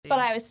But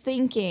I was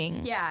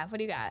thinking. Yeah, what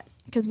do you got?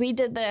 Because we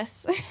did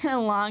this a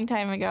long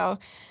time ago.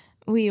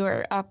 We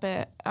were up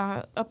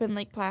in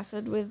Lake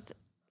Placid with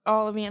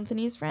all of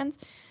Anthony's friends.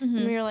 Mm-hmm.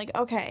 And we were like,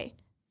 okay,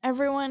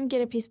 everyone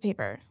get a piece of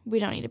paper. We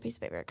don't need a piece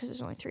of paper because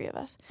there's only 3 of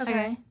us.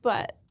 Okay.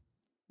 But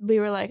we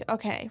were like,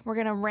 okay, we're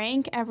going to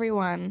rank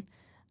everyone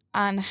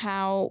on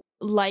how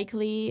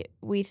likely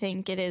we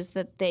think it is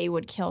that they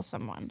would kill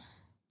someone.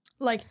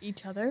 Like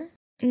each other?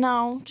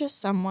 No,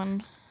 just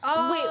someone.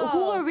 Oh. Wait,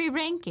 who are we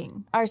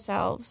ranking?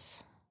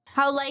 Ourselves.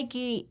 How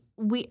likely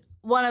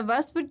one of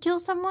us would kill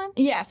someone?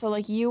 Yeah, so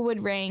like you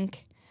would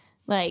rank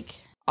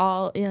like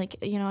all, like,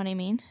 you know what I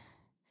mean?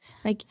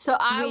 Like, so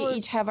we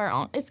each have our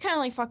own. It's kind of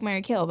like fuck,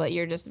 marry, kill, but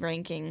you're just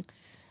ranking.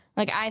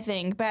 Like, I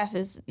think Beth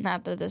is,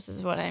 not that this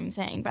is what I'm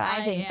saying, but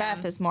I think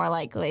Beth is more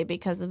likely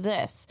because of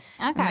this.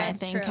 Okay. And I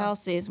think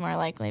Kelsey is more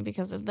likely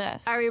because of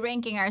this. Are we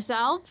ranking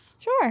ourselves?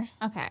 Sure.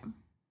 Okay.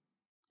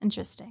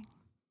 Interesting.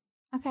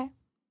 Okay.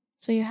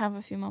 So you have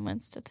a few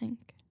moments to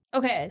think.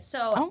 Okay,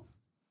 so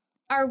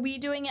are we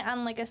doing it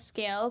on like a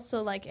scale?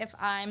 So like if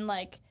I'm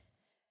like,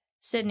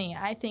 Sydney,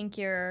 I think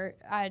you're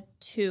a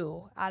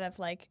 2 out of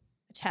like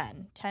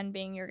 10. 10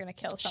 being you're going to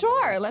kill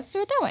somebody. Sure, let's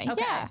do it that way.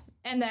 Okay. Yeah.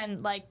 And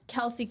then like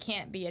Kelsey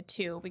can't be a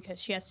 2 because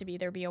she has to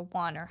either be a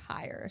 1 or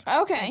higher.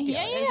 Okay.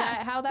 Yeah. Is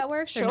that how that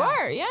works?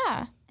 Sure,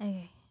 yeah.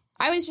 Okay.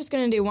 I was just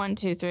going to do 1,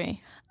 2,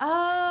 3.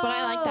 Oh. But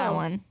I like that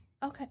one.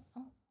 Okay.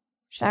 Oh,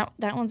 sure.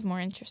 That one's more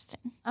interesting.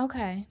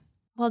 Okay.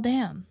 Well,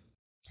 damn.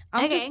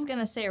 I'm just going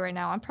to say right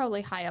now, I'm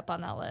probably high up on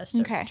that list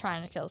of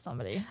trying to kill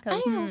somebody. I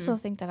also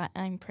think that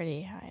I'm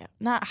pretty high up.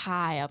 Not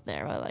high up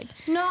there, but like...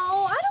 No,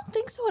 I don't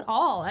think so at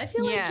all. I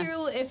feel like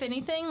you, if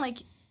anything, like,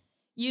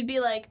 you'd be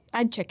like...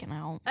 I'd chicken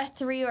out. A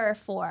 3 or a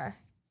 4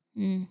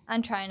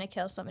 on trying to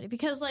kill somebody.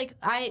 Because, like,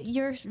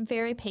 you're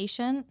very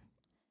patient.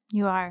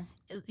 You are.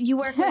 You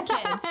work with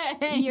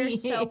kids. You're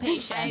so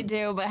patient. I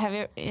do, but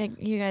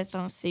you guys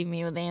don't see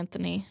me with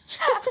Anthony.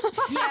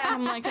 Yeah.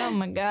 I'm like, oh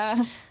my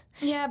God.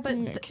 Yeah, but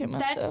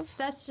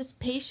that's just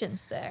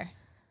patience there.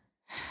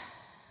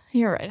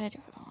 You're right, I do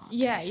have a lot.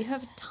 Yeah, you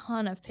have a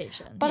ton of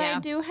patience. But I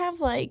do have,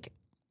 like,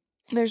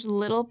 there's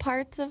little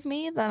parts of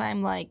me that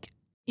I'm like,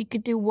 you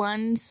could do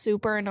one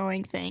super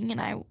annoying thing,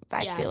 and I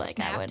feel like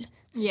I would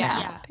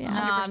snap. Yeah. No,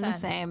 I'm the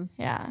same.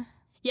 Yeah.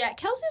 Yeah,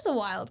 Kelsey's a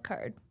wild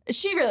card.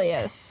 She really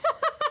is.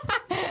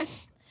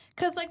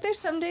 Because, like, there's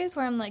some days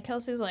where I'm like,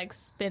 Kelsey's, like,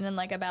 spinning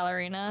like a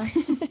ballerina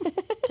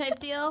type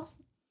deal.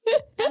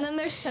 And then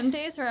there's some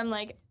days where I'm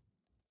like,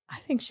 I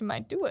think she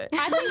might do it.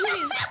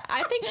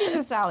 I think she's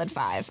a solid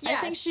 5. Yes.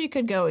 I think she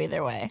could go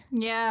either way.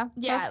 Yeah,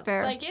 that's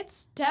fair. Like,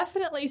 it's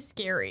definitely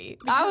scary.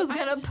 I was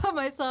going to put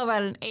myself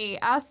at an 8.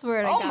 I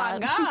swear to God. Oh, my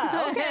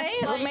God. Okay.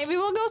 Well, maybe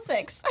we'll go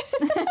 6.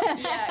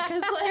 Yeah,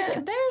 because,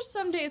 like, there's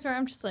some days where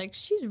I'm just like,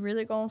 she's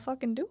really going to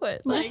fucking do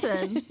it. Like,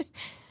 listen,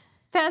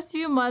 past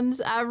few months,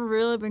 I've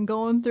really been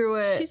going through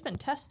it. She's been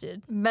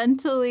tested.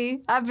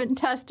 Mentally, I've been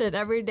tested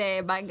every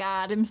day by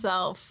God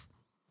himself.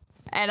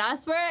 And I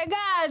swear to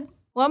God,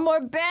 one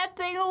more bad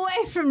thing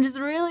away from just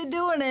really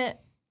doing it.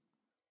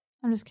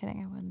 I'm just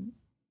kidding, I wouldn't.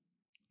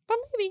 But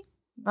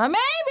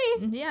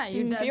maybe. Yeah,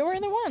 you were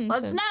the one.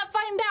 Let's not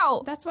find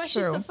out. That's why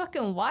she's the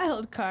fucking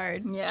wild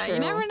card. Yeah, you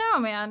never know,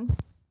 man.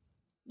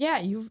 Yeah,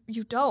 you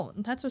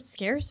don't. That's what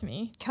scares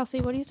me. Kelsey,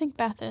 what do you think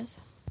Beth is?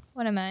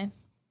 What am I?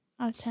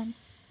 Out of 10.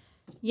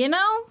 You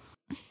know,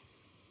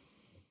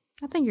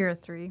 I think you're a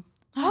 3.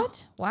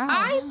 What? Wow.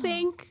 I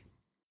think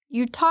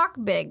you talk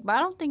big, but I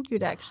don't think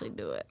you'd actually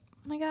do it.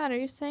 Oh my God, are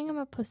you saying I'm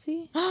a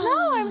pussy?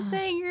 No, I'm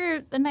saying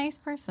you're a nice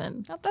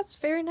person. Oh, that's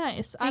very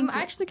nice. I'm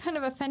actually kind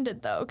of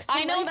offended, though.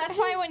 I know, that's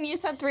why when you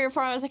said 3 or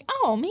 4, I was like,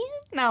 oh, man.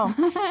 No.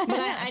 But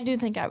I do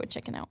think I would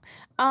chicken out.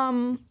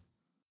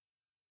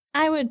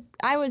 I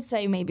would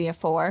say maybe a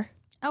 4.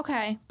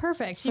 Okay,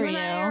 perfect. For you and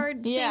I are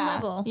same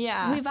level.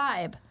 Yeah. We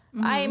vibe.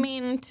 Mm-hmm. I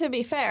mean, to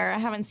be fair, I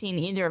haven't seen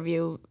either of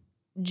you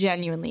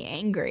genuinely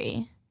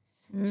angry.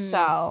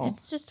 So.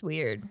 It's just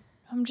weird.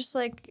 I'm just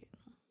like.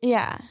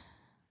 Yeah.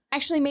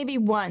 Actually, maybe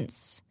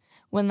once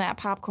when that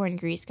popcorn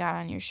grease got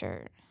on your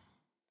shirt.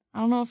 I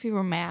don't know if you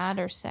were mad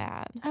or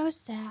sad. I was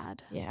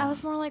sad. Yeah. I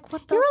was more like,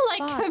 what the fuck?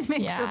 You were fuck? like a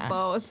mix of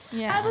both.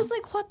 Yeah. I was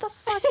like, what the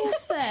fuck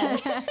is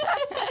this?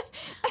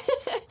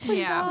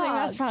 Yeah. I think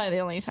that's probably the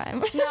only time.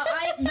 No,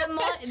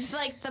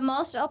 the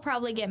most I'll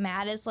probably get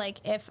mad is like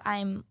if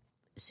I'm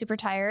super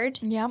tired.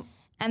 Yep.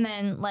 And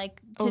then like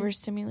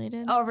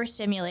overstimulated.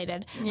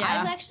 Yeah.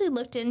 I've actually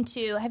looked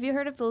into, have you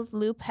heard of the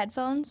Loop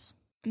headphones?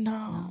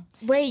 No.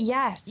 Wait,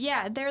 yes.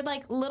 Yeah, they're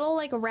like little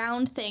like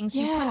round things.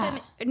 You put them,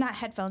 not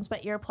headphones,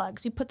 but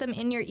earplugs. You put them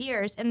in your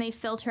ears and they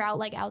filter out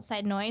like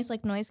outside noise,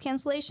 like noise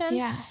cancellation.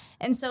 Yeah.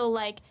 And so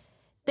like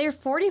they're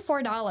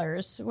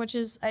 $44, which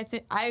is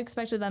I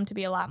expected them to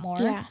be a lot more.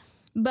 Yeah.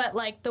 But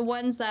like the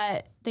ones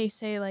that they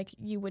say like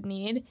you would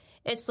need,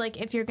 it's like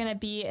if you're gonna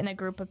be in a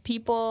group of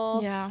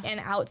people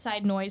and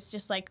outside noise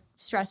just like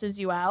stresses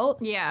you out.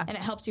 Yeah. And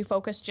it helps you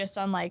focus just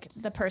on like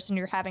the person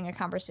you're having a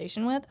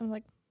conversation with. I'm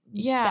like,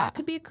 yeah, that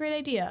could be a great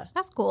idea.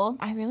 That's cool.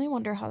 I really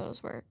wonder how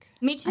those work.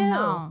 Me too. I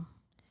know.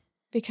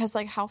 Because,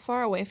 like, how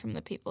far away from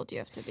the people do you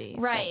have to be? for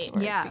it Right. to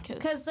work? Yeah.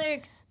 Because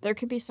there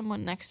could be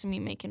someone next to me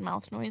making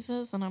mouth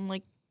noises, and I'm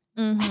like,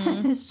 Shut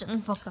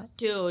the fuck up.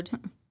 dude.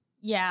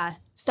 Yeah.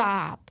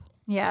 stop.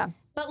 Yeah.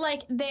 But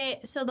like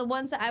the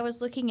ones that I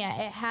was looking at,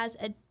 it has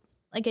a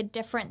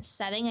different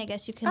setting. I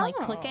guess you can like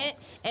click it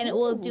and it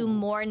will do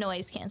more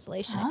noise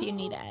cancellation if you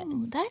need it.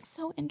 Ooh, that's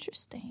so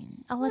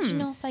interesting. I'll let you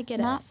know if I get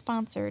Not it.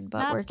 sponsored, but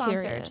Not we're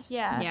sponsored. curious.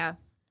 Yeah. Yeah.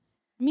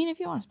 I mean, if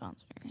you want to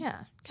sponsor.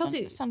 Yeah.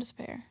 Kelsey, Send us a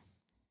pair.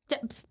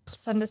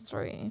 send us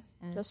 3.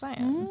 Just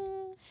saying.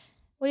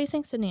 What do you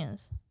think Sydney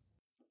is?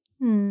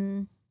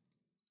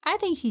 I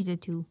think she's a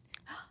 2.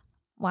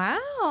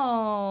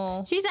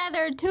 Wow. She's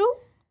either a 2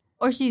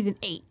 or she's an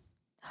 8.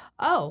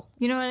 Oh.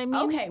 You know what I mean?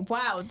 Okay.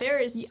 Wow. There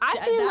is. I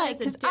feel that like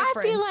is a 'cause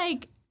I feel difference.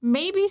 like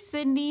maybe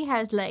Cindy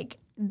has like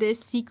this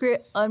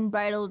secret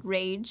unbridled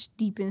rage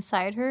deep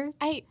inside her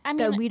I mean,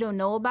 that we don't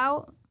know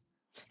about.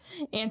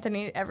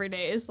 Anthony every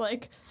day is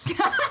like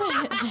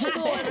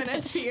living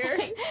in fear.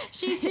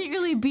 She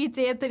secretly beats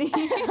Anthony.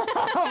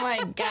 oh my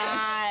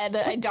God.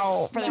 I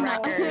don't, for the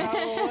record.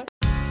 No.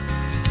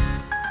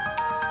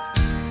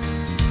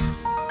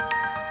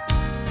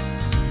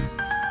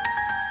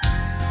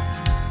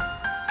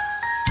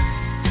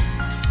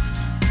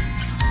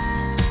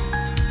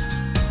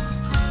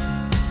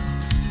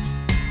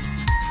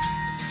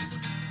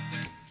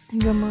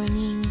 Good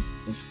morning.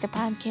 It's the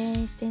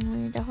podcast, and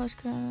we're the host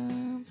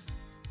club.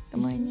 Good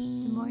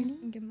morning. Good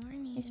morning. Good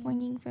morning. It's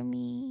morning for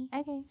me.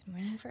 Okay. It's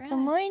morning for us. Good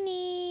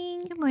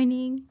morning. Good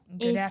morning.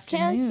 Good it's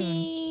afternoon.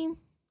 Kelsey.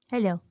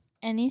 Hello.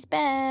 And it's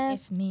Beth.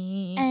 It's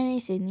me. and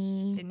it's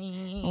Sydney.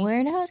 Sydney.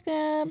 We're the host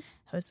club.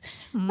 Host.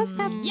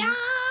 club. Yeah.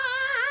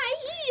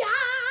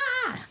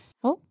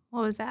 Oh,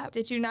 What was that?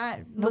 Did you not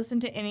listen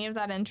to any of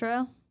that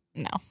intro?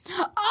 no.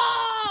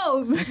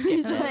 Oh!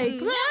 He's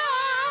like,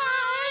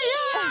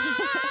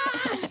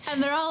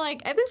 and they're all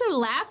like, I think they're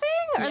laughing.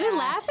 Are they Yeah.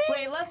 laughing?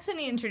 Wait, let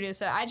Sydney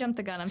introduce it. I jumped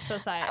the gun. I'm so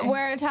sorry.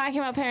 We're talking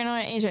about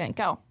Paranoia Agent.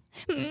 Go.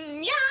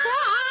 Yeah.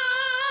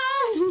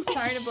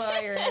 Sorry to blow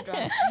out your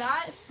eardrums.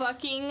 That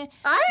fucking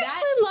I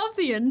actually love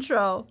the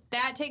intro.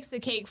 that takes the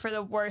cake for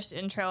the worst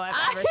intro I've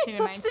ever seen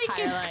in my think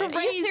entire it's life.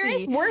 Are you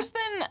serious? Crazy. Worse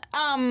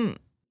than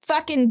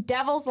fucking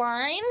Devil's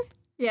Line?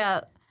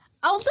 Yeah.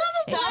 Oh,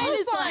 Devil's Line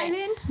is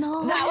Silent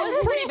Night. That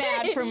was pretty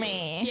bad for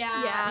me. Yeah,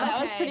 That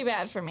was okay. pretty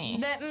bad for me.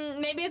 That,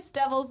 maybe it's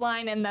Devil's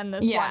Line and then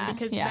this Yeah, one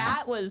because yeah.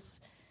 that was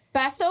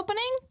Best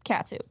opening?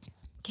 Cat soup.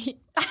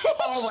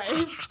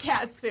 always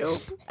cat soup.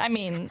 I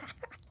mean,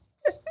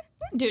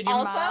 Dude, your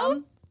also,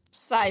 mom,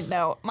 side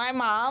note, my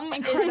mom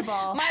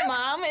incredible. my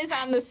mom is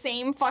on the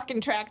same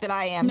fucking track that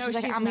I am. No, she's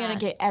like, she's I'm gonna not.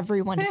 get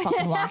everyone to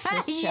fucking watch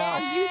this show.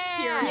 Yeah. you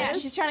serious? Yeah,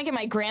 she's trying to get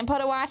my grandpa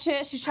to watch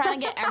it. She's trying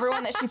to get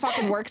everyone that she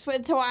fucking works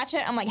with to watch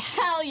it. I'm like,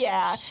 hell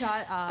yeah. Shut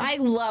up. I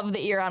love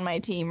that you're on my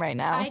team right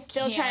now. I I'm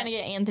still can't. trying to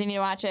get Anthony to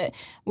watch it.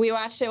 We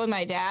watched it with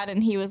my dad,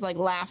 and he was like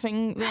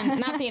laughing,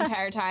 not the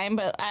entire time,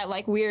 but at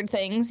like weird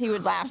things he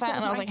would laugh at,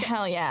 and I was like,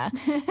 hell yeah.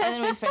 And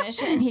then we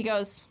finished it, and he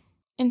goes,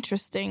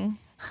 interesting.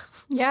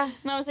 Yeah.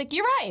 And I was like,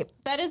 you're right.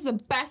 That is the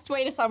best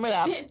way to sum it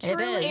up. It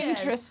truly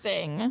is.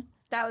 Interesting.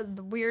 That was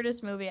the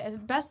weirdest movie.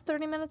 Best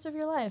 30 minutes of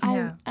your life.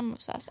 I'm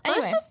obsessed. Anyway,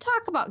 Let's just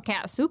talk about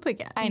cat soup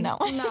again. I know.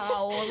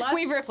 No, let's,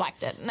 We've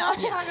reflected. No.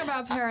 let's talk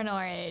about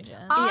Paranoia Agent.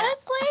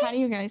 Honestly, How do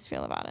you guys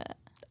feel about it?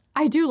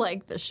 I do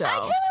like the show. I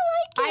kind of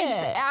like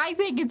it. I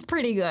think it's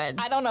pretty good.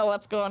 I don't know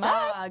what's going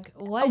on. Dog,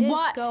 what is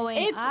going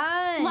it's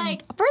on?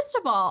 Like, first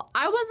of all,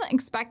 I wasn't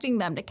expecting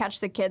them to catch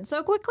the kid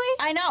so quickly.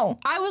 I know.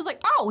 I was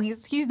like, oh,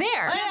 he's there.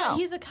 yeah, know. but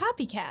he's a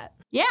copycat.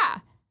 Yeah.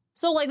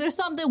 So like there's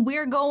something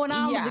weird going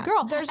on Yeah. with the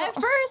girl. There's At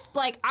first,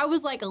 like I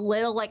was like a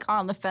little like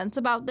on the fence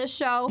about this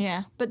show.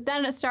 Yeah. But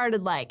then it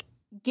started like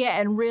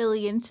getting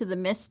really into the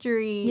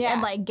mystery Yeah.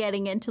 and like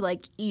getting into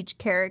like each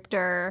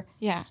character.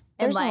 Yeah.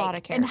 And There's like a lot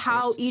of characters. and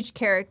how each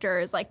character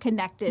is like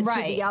connected to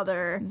Right. the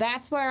other.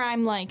 That's where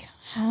I'm like,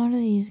 how do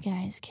these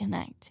guys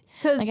connect?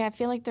 'Cause- Like I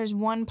feel like there's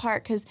one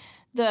part because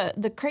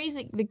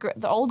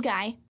the old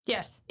guy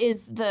Yes.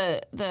 is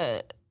the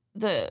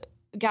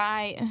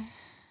guy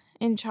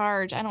in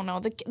charge. I don't know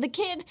the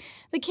kid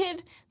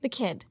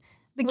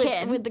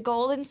with the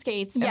golden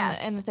skates Yes.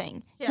 and the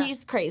thing. Yeah.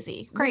 He's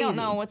crazy. We Crazy. don't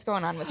know what's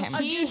going on with him.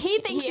 He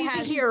thinks he's a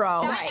has-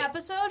 hero. That Right.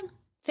 episode,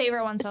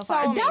 favorite one so So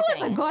far. That was a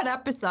amazing. good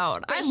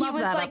episode. I But he love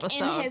was that like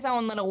episode. in his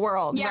own little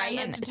world, Yeah, right?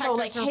 and the And so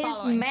like detectives are his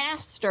following.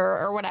 master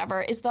or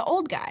whatever is the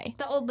old guy.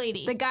 The old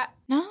lady. the guy,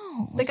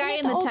 No, the guy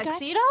in the old guy?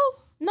 tuxedo.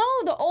 No,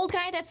 the old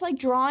guy that's like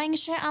drawing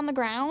shit on the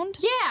ground.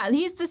 Yeah,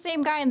 he's the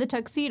same guy in the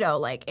tuxedo.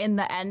 Like in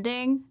the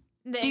ending.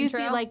 The Do you intro?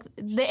 see like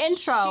the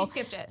intro? She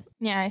skipped it.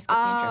 Yeah, I skipped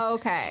the intro. Oh,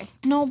 okay.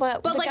 No,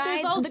 but the like, guy,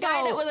 there's also the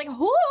guy that was like,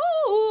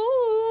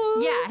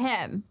 whoo. Yeah,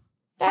 him.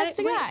 That's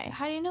the Wait, guy.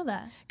 How do you know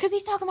that? Because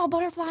he's talking about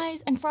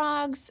butterflies and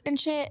frogs and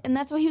shit, and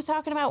that's what he was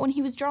talking about when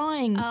he was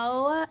drawing.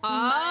 Oh,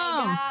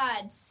 my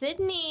God.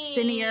 Sydney.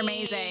 Sydney, you're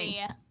amazing.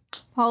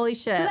 Holy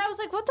shit. Because I was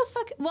like, what the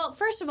fuck? Well,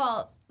 first of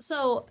all,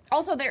 so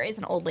Also, there is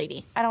an old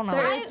lady. I don't know.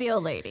 There is the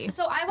old lady.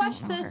 I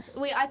watched this.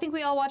 I think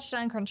we all watched it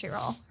on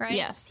Crunchyroll, right?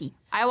 Yes.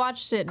 I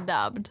watched it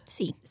dubbed.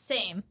 See.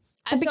 Same.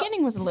 The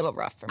beginning was a little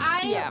rough for me.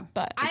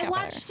 But it I got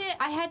watched better. it.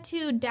 I had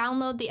to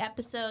download the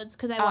episodes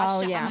because I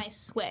watched it yeah. on my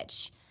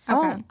Switch.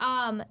 Okay.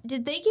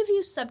 Did they give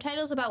you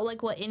subtitles about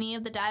like what any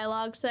of the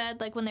dialogue said,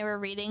 like when they were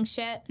reading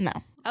shit? No.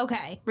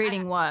 Okay.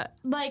 Reading what?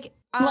 Like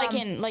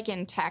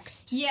in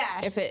text.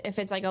 Yeah. If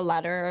it's like a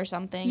letter or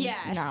something. Yeah.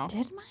 No.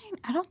 Did mine?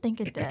 I don't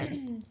think it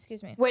did.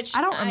 Excuse me. Which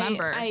I don't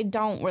remember. I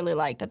don't really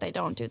like that they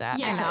don't do that.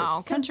 Yeah. I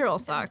know. Because- Crunchyroll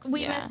sucks.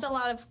 We Yeah. missed a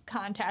lot of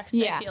context,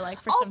 Yeah. I feel like,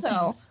 for Also, some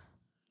things.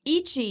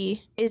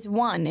 Ichi is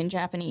 1 in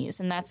Japanese,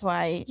 and that's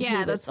why he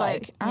was that's why-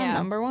 like, I'm yeah.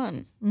 number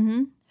 1.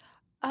 Mm-hmm.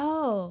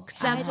 Oh.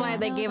 That's I why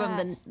didn't they know gave that.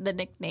 him the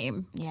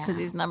nickname. Yeah. Because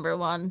he's number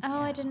 1.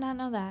 Oh, I did not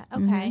know that.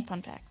 Okay.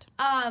 Fun fact.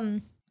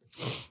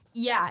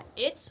 Yeah,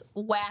 it's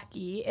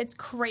wacky. It's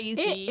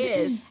crazy. It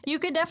is. You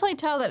could definitely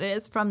tell that it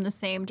is from the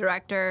same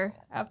director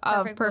Of of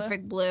Perfect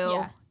Perfect Blue,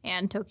 Yeah.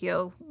 and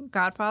Tokyo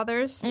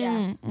Godfathers.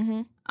 Yeah.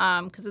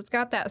 Because it's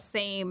got that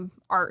same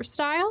art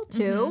style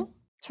too.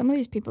 Some of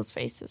these people's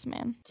faces,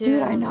 man.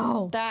 Dude, I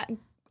know. That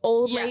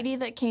old Yes. lady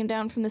that came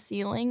down from the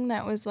ceiling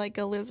that was like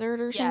a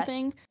lizard or Yes.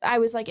 something. I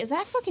was like, is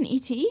that fucking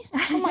E.T.?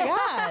 Oh my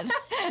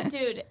God.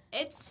 Dude,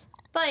 it's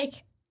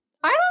like,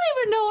 I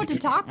don't even know what to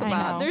talk I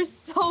about. know. There's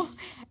so.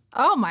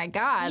 Oh my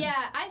god. yeah,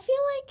 I feel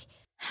like,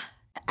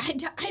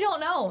 I don't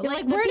know.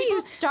 Like, the where do you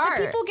people- start?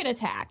 The people get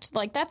attacked.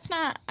 Like, that's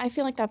not, I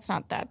feel like that's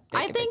not that big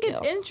I of a think it's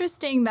deal.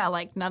 interesting that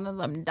like none of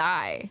them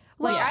die.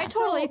 Well, Like I so-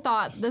 totally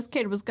thought this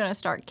kid was gonna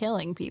start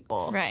killing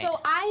people. Right. So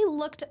I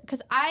looked,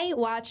 because I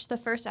watched the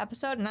first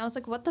episode and I was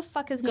like, what the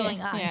fuck is going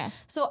on? yeah.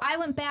 So I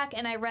went back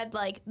and I read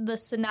like the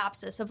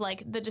synopsis of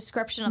like the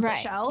description of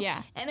Right, the show.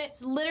 yeah. And it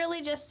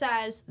literally just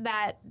says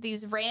that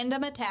these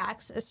random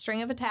attacks, a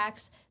string of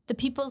attacks, the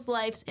people's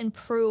lives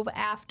improve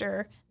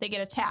after they get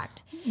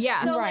attacked. Yeah.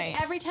 So Right.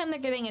 like every time they're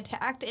getting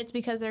attacked, it's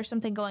because there's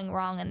something going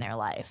wrong in their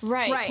life.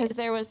 Right, Right. because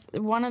there was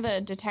one of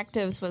the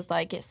detectives was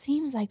like, it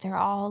seems like they're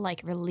all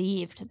like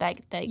relieved that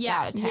they got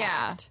Yes.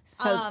 attacked.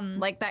 Yeah. 'Cause,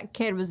 like that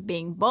kid was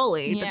being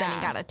bullied, but then he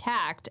Yeah. got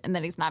attacked, and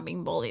then he's not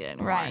being bullied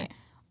anymore. Right.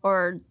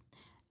 Or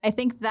I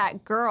think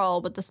that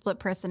girl with the split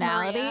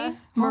personality, Oh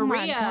my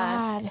Maria,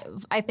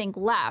 God. I think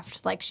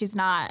left. Like she's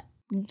not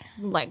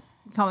like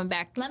coming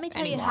back. Let me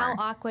tell anymore. you how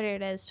awkward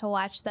it is to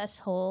watch this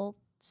whole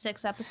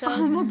 6 on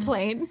episodes the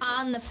plane.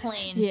 on the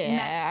plane Yeah.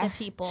 next to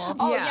people.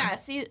 Oh Yeah. yeah,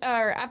 see,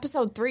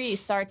 episode 3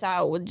 starts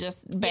out with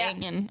just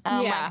banging.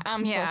 I'm Yeah. like,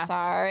 I'm Yeah. so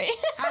sorry.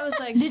 I was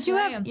like, Did you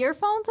damn. have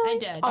earphones on? I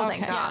did. Oh,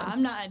 thank Okay. God. Yeah,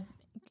 I'm not an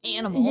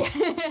animal.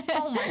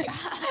 Oh my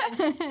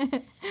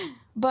god.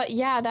 But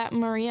yeah, that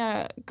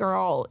Maria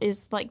girl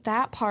is like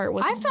that part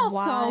was. I felt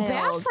wild. so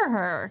bad for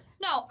her.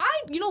 No,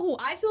 you know who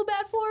I feel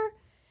bad for?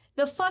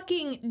 The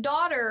fucking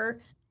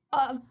daughter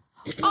of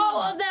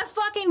Oh, of that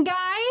fucking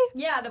guy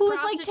yeah, the who was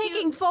prostitute. like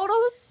taking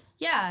photos.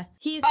 Yeah,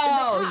 he's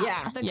Oh, the cop.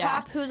 yeah, The yeah.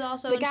 cop who's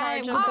also The in guy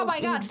charge with of Oh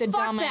my God, the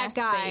fuck dumbass that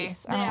guy.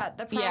 face. Yeah,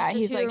 the yeah,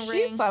 he's like,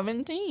 prostitute ring. she's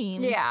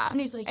 17. Yeah, And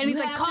he's like, and he's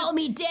 "You like, have to-" call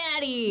me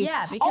daddy.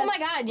 Yeah, because Oh my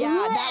God, yeah,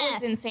 that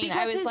was insane. Because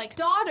I was his like,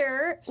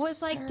 daughter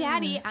was like,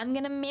 "Daddy, I'm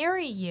gonna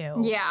marry you."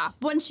 Yeah,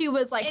 when she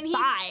was like And he-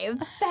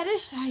 5.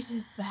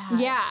 Fetishizes that.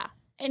 Yeah.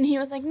 and he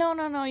was like,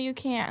 no, you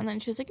can't. And then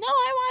she was like, no,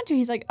 I want to.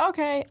 He's like,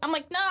 okay. I'm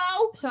like,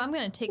 no, So I'm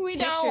gonna take We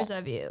pictures don't.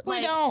 of you. we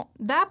Like, don't.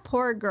 That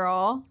poor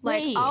girl.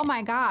 Like, Wait. oh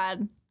my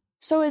God.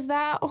 So is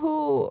that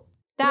who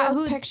That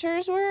those who-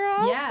 pictures were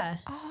of? Yeah.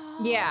 Oh,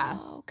 Yeah.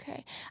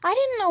 Okay. I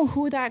didn't know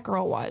who that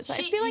girl was. I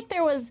She- feel like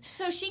there was.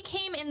 So she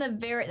came in on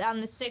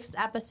the 6th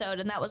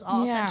episode, and that was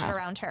all Yeah. centered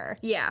around her.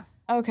 Yeah.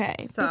 Okay.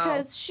 So-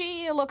 Because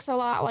she looks a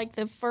lot like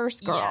the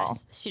first girl.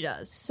 Yes, she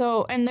does.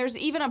 So, and there's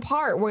even a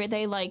part where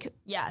they like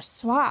Yes.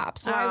 swap.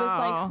 So I was Oh.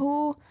 like,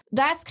 who?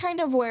 That's kind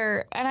of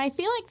where, and I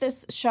feel like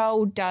this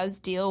show does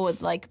deal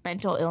with like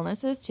mental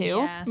illnesses too,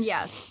 Yeah.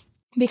 Yes.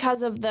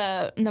 because of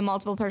the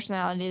multiple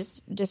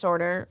personalities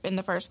disorder in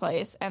the first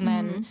place, and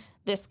then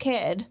this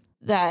kid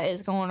that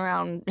is going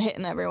around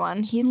hitting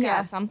everyone. He's Yeah.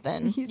 got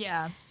something.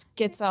 Yeah.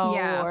 Schizo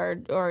Yeah.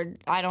 or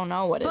I don't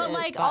know what it is. But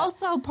like,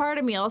 also part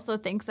of me also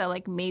thinks that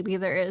like maybe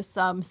there is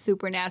some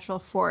supernatural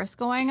force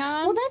going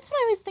on. Well, that's what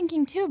I was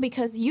thinking too,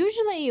 because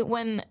usually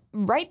when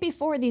right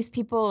before these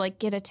people like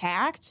get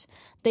attacked,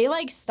 they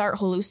like start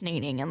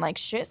hallucinating and like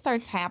shit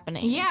starts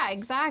happening. yeah,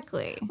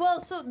 exactly.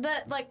 Well, so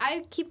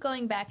I keep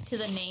going back to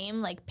the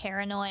name, like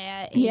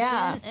Paranoia Agent,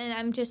 Yeah. and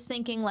I'm just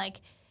thinking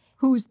like,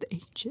 Who's the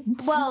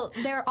agent? well,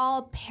 they're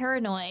all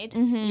paranoid,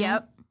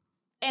 Yep.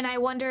 and I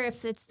wonder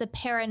if it's the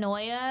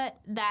paranoia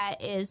that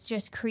is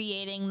just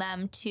creating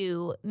them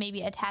to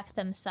maybe attack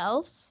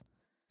themselves.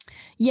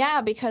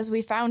 Yeah, because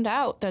we found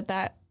out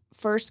that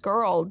first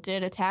girl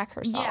did attack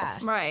herself. Yeah.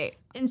 Right.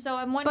 And so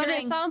I'm But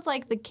wondering. it sounds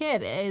like the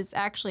kid is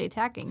actually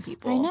attacking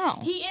people. I know.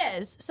 He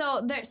is.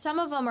 So some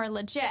of them are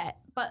legit,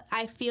 but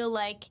I feel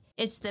like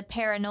it's the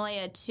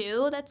paranoia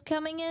too that's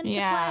coming into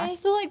Yeah. play.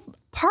 So, like,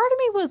 part of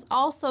me was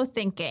also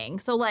thinking,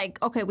 so,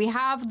 like, okay, we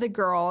have the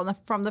girl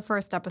from the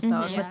first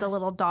episode Yeah. with the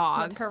little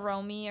dog. Like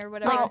Hiromi or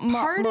whatever. Like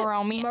part of-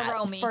 Moromi,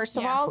 Moromi, first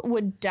of yeah. all,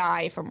 would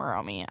die for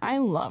Moromi. I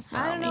love Moromi.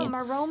 I don't know.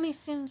 Maromi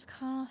seems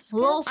kind of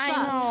scary. Little sus. I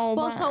know,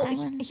 Well, but so I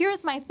wouldn't-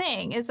 here's my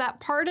thing: is that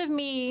part of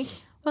me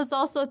was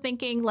also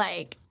thinking,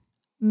 like,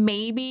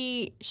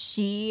 maybe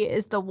she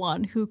is the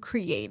one who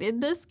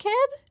created this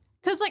kid.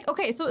 Because, like,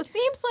 okay, so it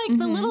seems like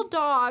the little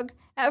dog,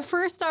 at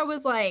first I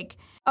was like,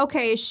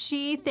 okay,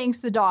 she thinks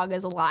the dog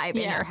is alive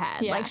in her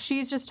head. Yeah. Like,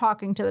 she's just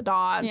talking to the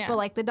dog, but,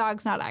 like, the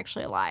dog's not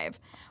actually alive.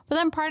 But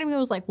then part of me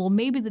was like, well,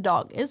 maybe the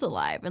dog is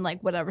alive and,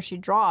 like, whatever she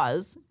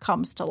draws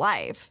comes to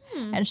life.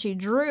 And she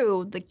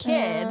drew the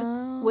kid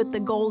with the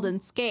golden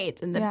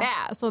skates and the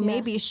bat. So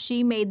maybe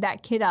she made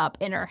that kid up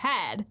in her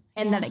head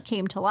and then it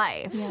came to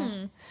life.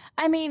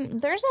 I mean,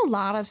 there's a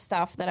lot of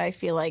stuff that I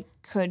feel like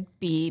could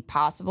be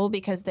possible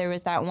because there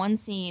was that one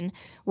scene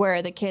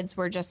where the kids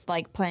were just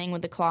like playing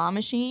with the claw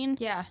machine.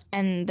 Yeah.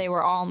 And they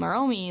were all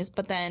Maromis,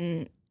 but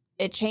then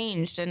it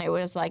changed and it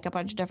was like a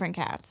bunch of different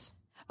cats.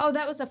 Oh,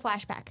 that was a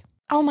flashback.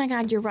 Oh my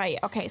God, you're right.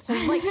 Okay, so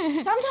like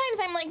sometimes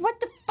I'm like, what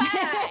the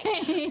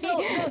fuck?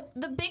 So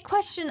the big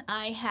question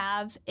I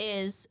have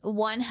is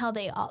one, how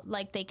they all,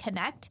 like they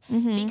connect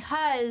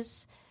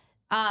because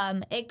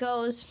it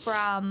goes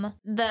from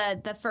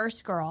the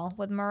first girl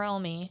with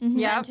Maromi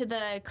then to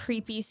the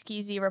creepy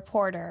skeezy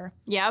reporter.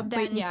 Yep.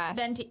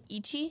 Then to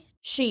Ichi.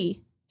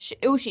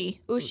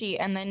 Ushi,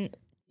 and then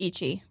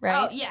Ichi, right?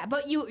 Oh yeah,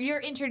 but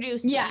you're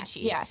introduced to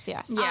Ichi. Yes.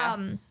 Yeah.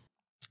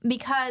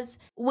 Because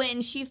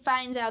when she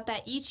finds out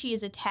that Ichi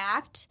is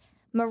attacked,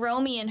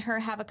 Maromi and her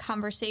have a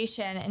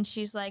conversation, and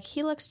she's like,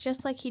 he looks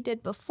just like he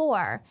did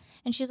before.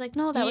 And she's like,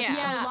 no, that was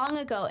so long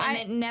ago, and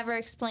it never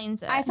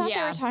explains it. I thought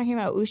they were talking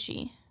about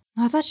Ushi.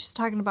 I thought she was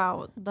talking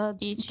about the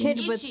kid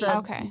with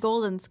the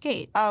golden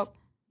skates. Oh.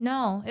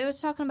 No, it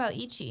was talking about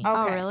Ichi.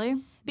 Oh, really?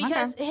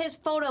 Because his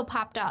photo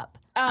popped up.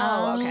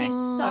 Oh, okay. She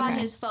saw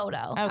his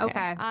photo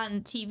Okay.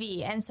 on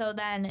TV. And so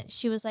then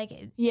she was like,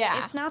 Yeah.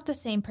 it's not the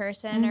same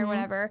person or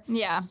whatever.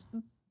 Yeah.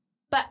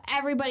 But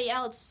everybody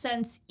else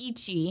since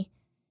Ichi,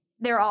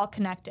 they're all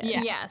connected.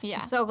 Yeah. Yes. Yeah.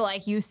 So,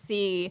 like, you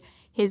see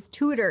his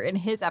tutor in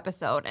his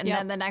episode, and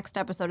then the next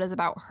episode is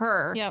about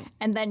her. Yep.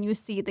 And then you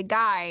see the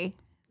guy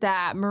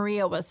that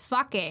Maria was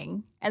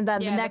fucking, and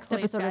then the the next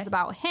police episode guy. is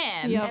about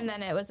him. And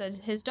then it was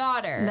his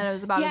daughter. And then it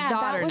was about his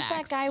daughter that was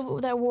next. that guy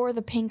that wore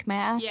the pink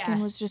mask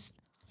and was just...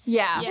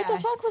 Yeah. What the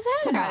fuck was that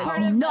It's about?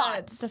 part of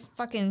nuts. the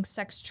fucking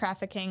sex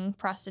trafficking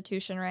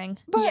prostitution ring.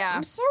 But, Yeah.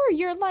 sir,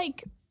 you're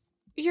like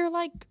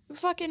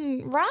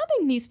fucking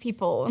robbing these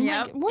people. And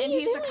Yep. like, what And are you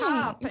he's doing? a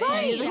cop.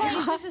 Right. And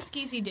he's just a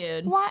skeezy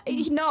dude. Why?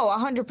 No,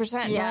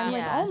 100%. Yeah. I'm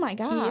like, oh my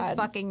God. He's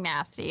fucking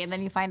nasty. And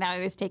then you find out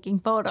he was taking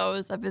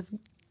photos of his,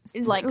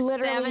 like,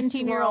 Literally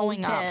 17-year-old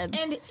throwing up. kid.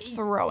 And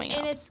throwing up.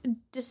 And it's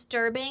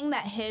disturbing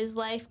that his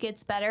life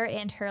gets better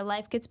and her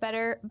life gets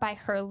better by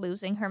her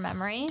losing her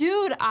memory.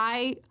 Dude,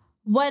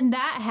 when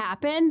that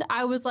happened,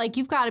 I was like,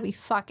 you've got to be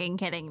fucking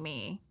kidding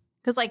me.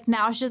 Because, like,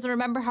 now she doesn't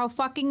remember how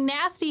fucking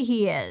nasty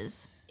he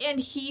is. And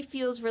he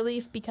feels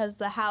relief because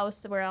the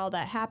house where all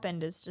that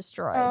happened is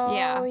destroyed. Oh,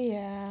 Yeah.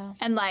 yeah.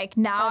 And, like,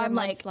 now Oh, I'm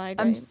like, mudslide,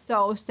 I'm right?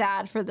 so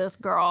sad for this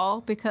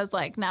girl because,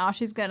 like, now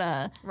she's going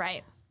to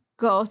Right.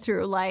 go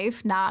through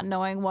life not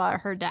knowing what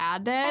her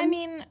dad did. I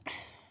mean,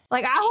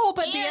 like, I hope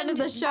at the end of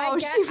the show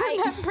she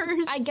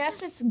remembers. I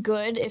guess it's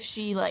good if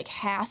she, like,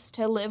 has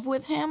to live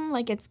with him.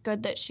 Like, it's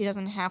good that she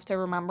doesn't have to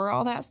remember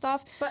all that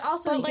stuff. But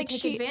also, he like,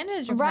 could take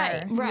advantage of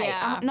right, her. Right,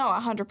 Yeah. No,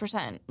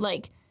 100%.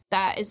 Like,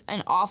 that is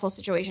an awful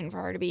situation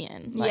for her to be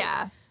in. Like,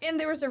 yeah. And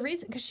there was a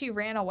reason because she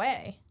ran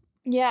away.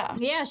 Yeah.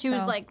 Yeah, she was,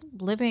 So- like,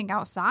 living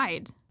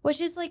outside. Which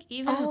is like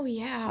even Oh,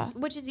 yeah.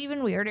 which is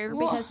even weirder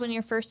because when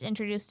you're first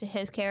introduced to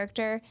his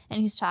character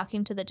and he's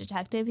talking to the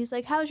detective, he's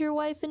like, how's your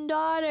wife and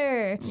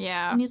daughter?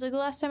 Yeah. And he's like, the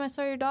last time I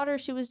saw your daughter,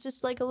 she was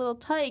just like a little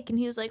tyke. And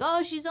he was like,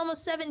 oh, she's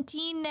almost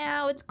 17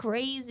 now. It's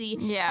crazy.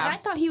 Yeah. And I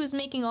thought he was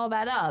making all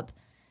that up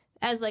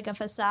as like a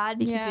facade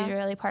because Yeah. he's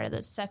really part of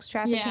the sex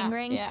trafficking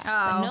ring. yeah.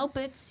 But nope,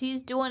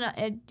 he's doing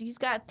he's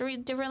got 3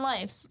 different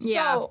lives.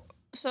 Yeah.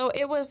 So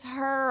it was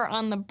her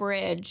on the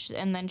bridge,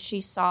 and then she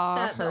saw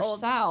The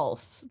old-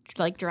 herself,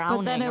 like,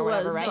 drowning then it or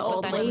whatever, was right? the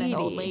old But then it was the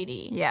old lady.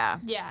 lady. Yeah.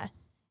 Yeah.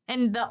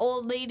 And the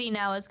old lady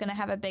now is going to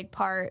have a big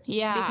part.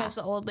 Yeah. Because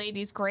the old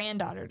lady's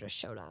granddaughter just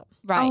showed up.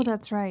 Right. Oh,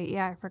 that's right.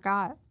 Yeah, I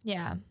forgot.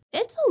 Yeah.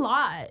 It's a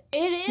lot.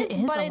 It is, is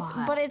but a it's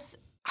lot. but it's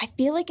I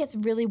feel like it's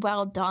really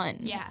well done.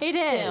 Yes. It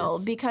Still,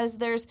 is. because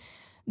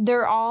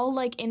they're all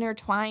like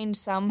intertwined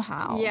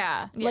somehow.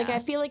 Yeah. Like Yeah. I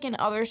feel like in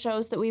other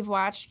shows that we've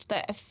watched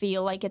that I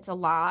feel like it's a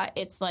lot,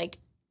 it's like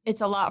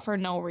it's a lot for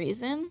no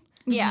reason.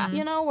 Yeah.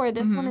 You know, where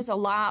this one is a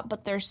lot,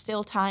 but they're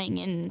still tying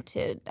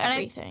into And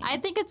everything. I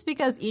think it's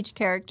because each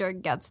character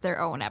gets their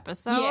own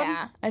episode.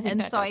 Yeah, I think and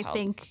that so does I help.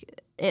 think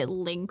it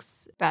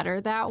links better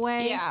that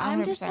way. Yeah.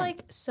 I'm just 100%. like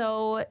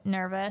so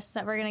nervous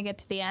that we're going to get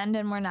to the end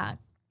and we're not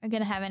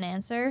going to have an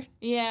answer.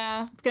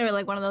 yeah. It's gonna be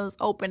like one of those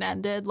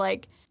open-ended,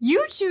 like,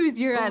 you choose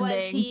your Was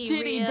ending. he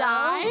Did he real?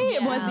 die?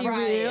 Yeah. Was he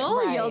Right, real?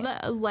 right. You'll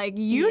know, like,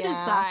 you Yeah.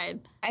 decide.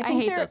 I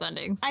think hate there- those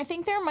endings. I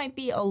think there might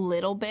be a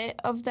little bit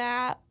of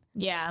that.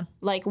 Yeah.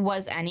 Like,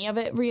 was any of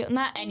it real?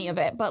 Not any of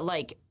it, but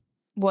like,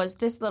 was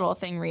this little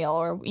thing real?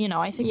 Or, you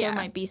know, I think Yeah. there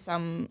might be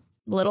some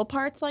little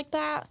parts like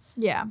that.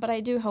 Yeah. But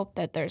I do hope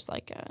that there's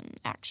like an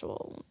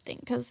actual thing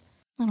because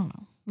I don't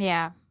know.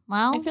 Yeah.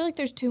 Well, I feel like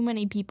there's too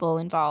many people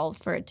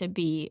involved for it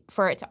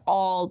to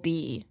all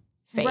be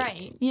fake.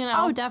 Right. You know?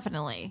 oh,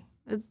 definitely.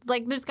 It's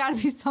like there's got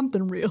to be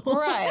something real.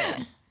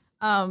 Right.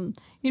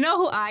 You know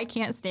who I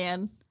can't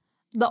stand?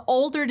 The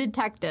older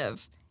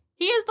detective.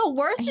 He is the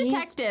worst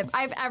detective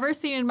I've ever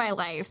seen in my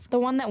life. The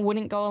one that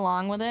wouldn't go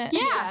along with it.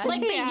 Yeah, like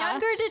the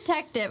younger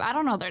detective. I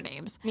don't know their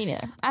names. Me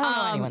neither. I don't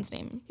know anyone's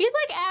name. He's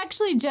like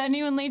actually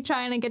genuinely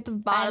trying to get to the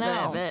bottom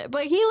of it,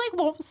 but he like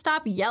won't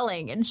stop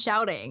yelling and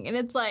shouting, and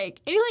it's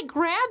like, and he like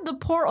grabbed the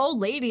poor old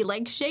lady,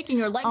 like shaking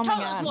her, like,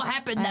 tell us what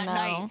happened that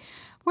night.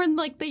 When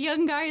like the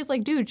young guy is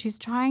like, dude, she's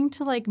trying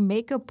to like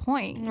make a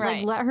point,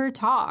 like let her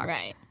talk.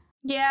 Right.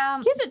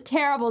 Yeah. He's a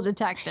terrible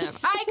detective.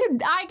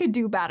 I could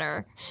do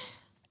better.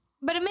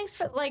 But it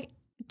makes like,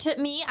 to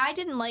me, I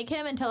didn't like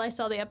him until I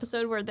saw the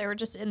episode where they were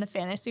just in the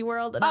fantasy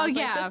world, and I was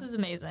like, this is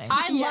amazing.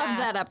 I loved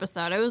that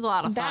episode. It was a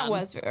lot of fun. That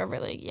was a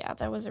really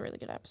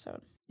good episode.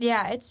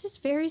 Yeah, it's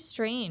just very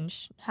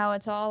strange how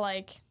it's all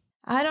like,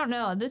 I don't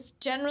know. This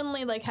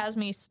genuinely like has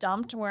me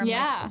stumped where I'm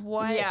like,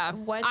 what? Yeah.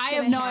 What's I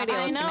have gonna no idea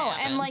happen? what's gonna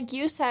happen. And like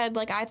you said,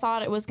 like I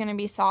thought it was going to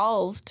be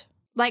solved.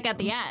 Like at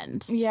the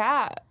end.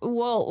 Yeah.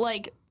 Well,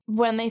 like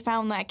when they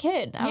found that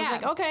kid, I was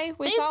like, okay,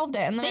 we solved it.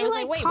 And then I was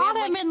like, wait, we have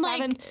like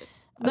seven.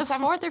 The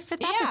fourth or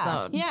fifth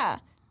episode. Yeah.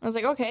 I was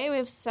like, okay, we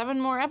have 7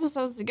 more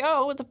episodes to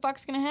go. What the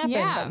fuck's going to happen?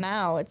 Yeah. But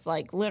now it's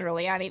like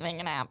literally anything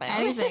can happen.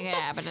 Anything can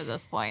happen at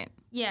this point.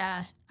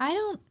 Yeah. I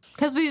don't.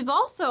 Because we've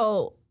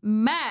also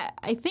met,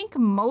 I think,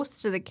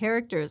 most of the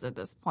characters at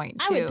this point,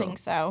 too. I would think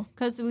so.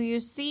 Because you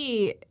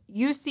see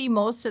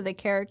most of the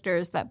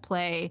characters that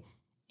play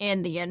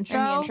in the intro.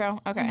 In the intro?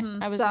 Okay.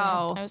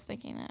 Mm-hmm. I was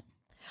thinking that.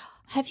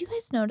 Have you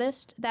guys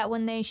noticed that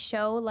when they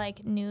show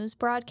like news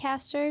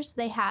broadcasters,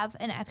 they have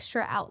an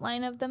extra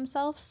outline of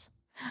themselves?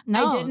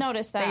 No, I did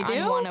notice that they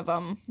do? on one of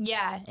them.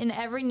 Yeah, in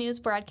every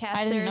news broadcast,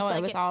 I didn't there's know like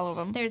it was all of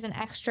them. There's an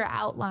extra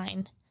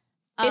outline.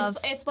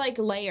 It's like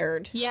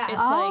layered. Yeah. It's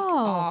like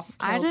off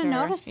kilter. I didn't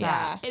notice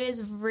that. It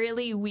is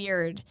really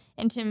weird,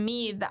 and to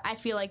me, I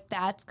feel like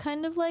that's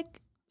kind of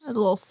like a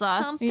little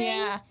sus. Something.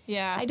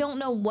 Yeah. I don't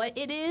know what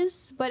it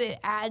is, but it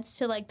adds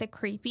to like the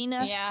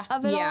creepiness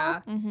of it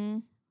all. Mm-hmm.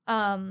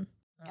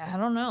 I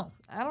don't know.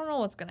 I don't know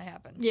what's gonna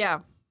happen. Yeah.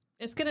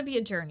 It's gonna be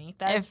a journey.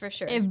 That's for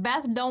sure. If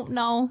Beth don't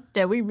know,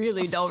 then we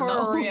really don't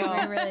know. For real.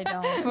 We really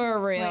don't.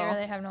 For real. We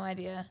really have no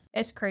idea.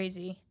 It's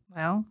crazy.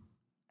 Well,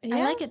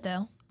 I like it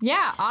though.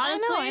 yeah,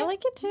 honestly. I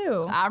like it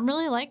too. I'm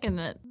really liking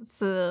it.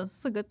 It's a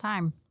good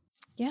time.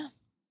 Yeah.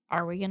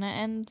 Are we gonna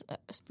end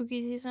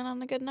spooky season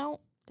on a good note?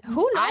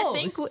 Who knows? I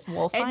think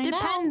We'll find it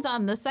depends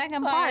on the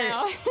second part.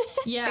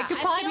 Yeah. It could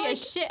probably be a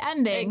shit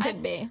ending. It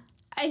could be.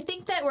 I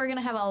think that we're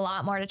gonna have a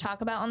lot more to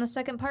talk about on the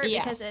second part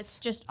because it's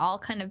just all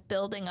kind of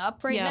building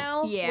up right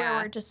now. Yeah.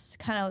 Where we're just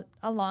kind of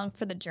along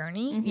for the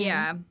journey. Mm-hmm.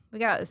 Yeah, we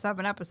got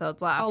 7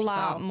 episodes left. A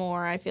lot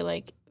more, I feel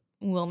like,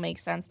 will make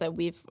sense that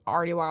we've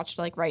already watched,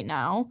 like, right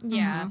now.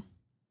 Yeah.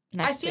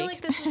 Next I feel week.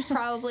 like this is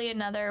probably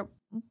another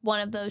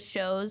one of those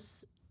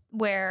shows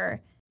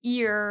where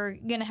you're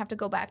gonna have to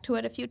go back to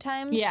it a few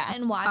times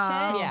and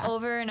watch it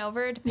over and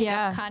over to pick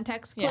up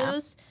context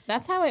clues.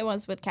 That's how it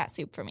was with Cat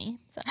Soup for me.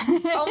 So.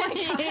 Oh my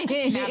god.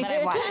 Now that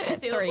I've watched it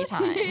 3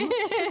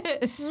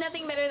 times.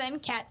 Nothing better than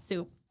cat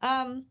soup.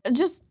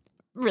 Just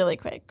really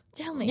quick.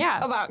 Tell me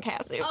about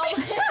Cat Soup. All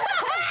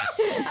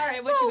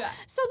right, what you got?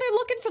 So they're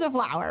looking for the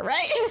flower,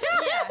 right?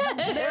 Yeah,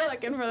 they're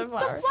looking for the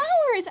flower. The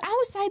flower is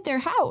outside their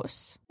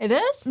house. It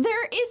is?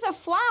 There is a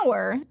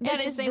flower that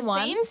It's is the the same one?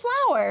 same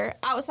flower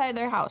outside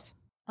their house.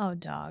 Oh,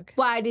 dog.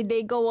 Why did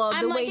they go all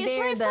I'm the like, way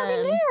it's there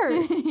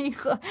right then?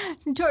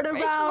 fucking Turn It's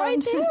around.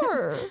 right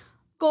there.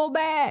 Go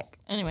back.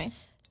 Anyway.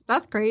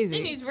 That's crazy.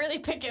 Sydney's really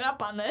picking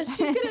up on this.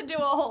 She's gonna do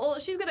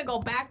she's gonna go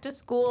back to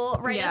school,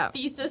 write a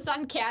thesis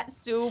on cat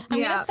soup.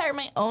 I'm gonna start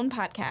my own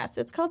podcast.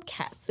 It's called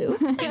Cat Soup.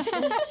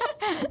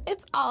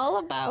 It's all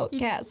about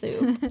cat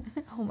soup.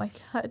 Oh my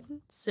god.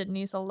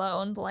 Sydney's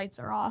alone. The lights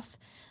are off.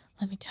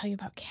 Let me tell you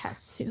about cat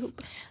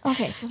soup.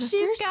 Okay, so the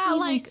She's first got, scene we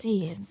like,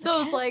 see is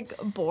those like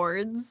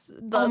boards.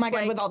 Oh my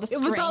that's, god, with all the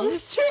strings. With all the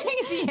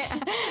strings, yeah.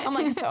 I'm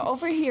like, so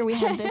over here we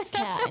have this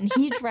cat, and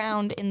he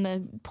drowned in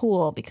the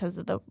pool because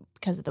of the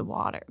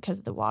water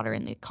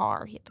in the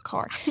car. He hit the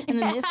car, and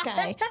then this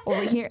guy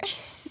over here,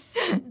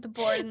 The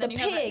board and then the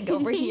you pig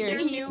have over here. your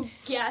He's new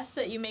guest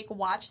that you make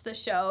watch the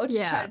show to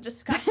try to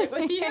discuss it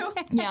with you.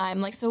 yeah. I'm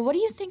like, so what do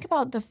you think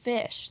about the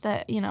fish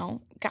that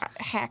got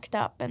hacked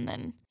up, and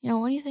then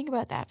what do you think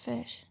about that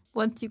fish?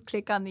 Once you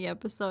click on the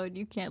episode,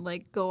 you can't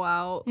like go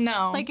out.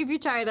 No, Like if you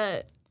try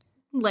to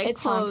like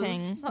it's close.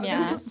 haunting. Oh,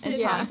 Yeah, this is it's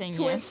Sydney's haunting.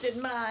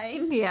 twisted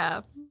minds.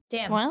 Yeah.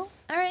 Damn. Well,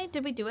 All right,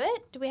 did we do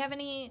it? Do we have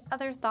any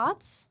other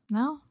thoughts?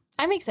 No.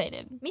 I'm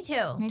excited Me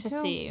too. Me to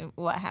too. see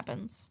what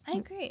happens. I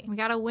agree. We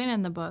got a win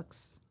in the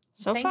books.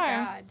 So Thank far,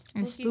 God.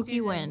 A spooky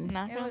season. win.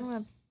 knock It on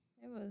wood.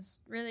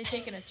 was really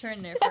taking a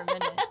turn there for a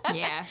minute.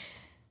 Yeah.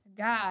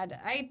 God,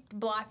 I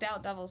blocked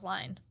out Devil's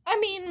Line. I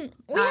mean,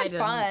 we I had didn't.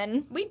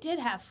 fun. We did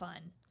have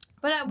fun.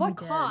 But at what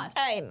cost?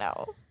 I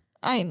know.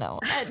 I know.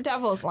 At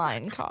Devil's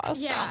Line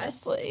cost,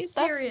 honestly.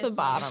 Seriously. That's the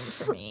bottom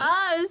for me.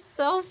 Oh, it's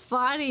so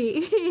funny.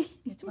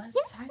 It was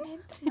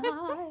silent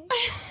night.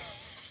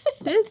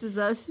 This is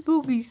a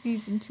spooky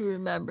season to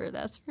remember,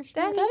 that's for sure.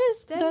 That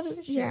is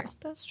for sure. Yeah,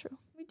 that's true.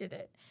 We did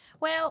it.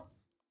 Well,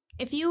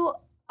 if you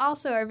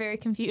also are very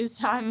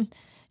confused on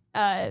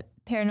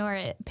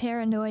Paranoia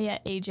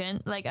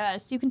Agent like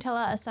us, you can tell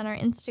us on our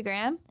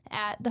Instagram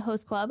at the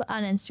Host Club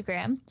on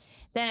Instagram.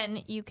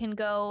 Then you can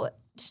go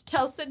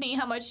tell Sydney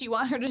how much you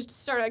want her to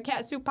start a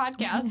Cat Soup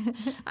podcast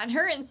on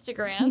her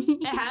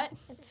Instagram at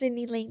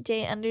Sydney Lane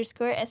J _ SYDNEYLAINE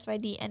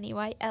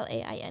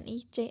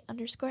J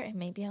 _ and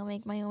maybe I'll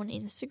make my own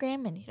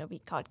Instagram and it'll be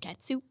called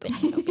Cat Soup and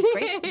it'll be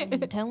great.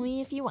 And tell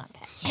me if you want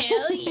that.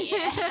 Hell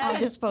yeah. I'll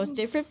just post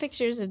different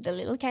pictures of the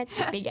little cats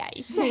with big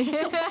eyes.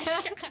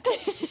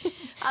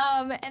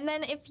 And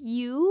then if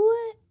you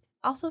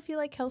also feel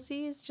like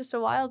Kelsey is just a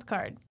wild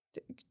card,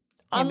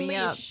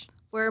 unleash.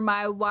 Where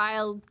my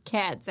wild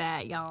cat's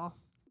at, y'all.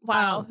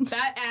 Wow,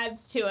 that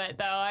adds to it,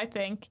 though, I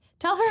think.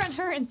 Tell her on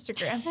her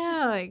Instagram.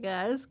 Oh, my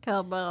God. It's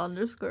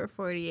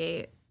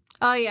Kelba_48.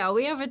 Oh, yeah.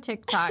 We have a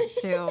TikTok,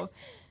 too.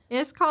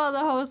 It's called the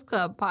Host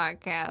Club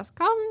Podcast.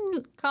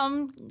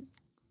 Come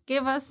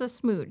give us a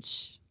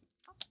smooch.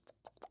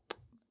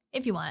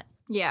 If you want.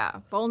 Yeah,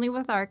 but only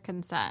with our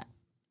consent.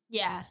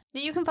 Yeah.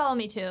 You can follow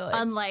me, too.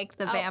 Unlike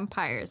the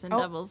vampires in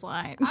Devil's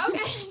Line.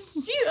 Okay.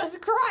 Jesus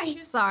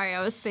Christ. Sorry, I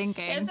was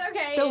thinking. It's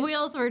okay. The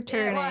wheels were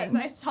turning. It was.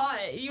 I saw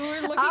it. You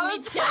were looking me dead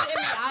in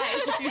the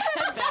eyes as you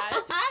said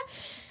that.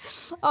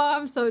 Oh,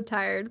 I'm so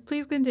tired.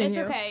 Please continue. It's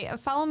okay.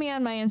 Follow me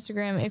on my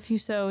Instagram if you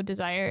so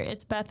desire.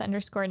 It's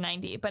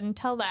Beth_90. But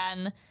until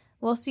then,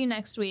 we'll see you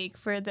next week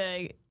for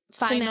the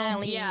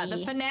finale. Yeah, the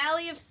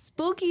finale of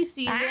spooky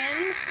season.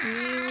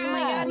 Oh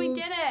my God, we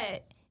did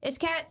it. It's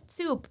Cat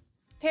Soup.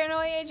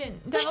 Paranoia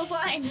Agent, Devil's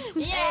Line.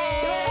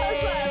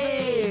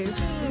 Yay!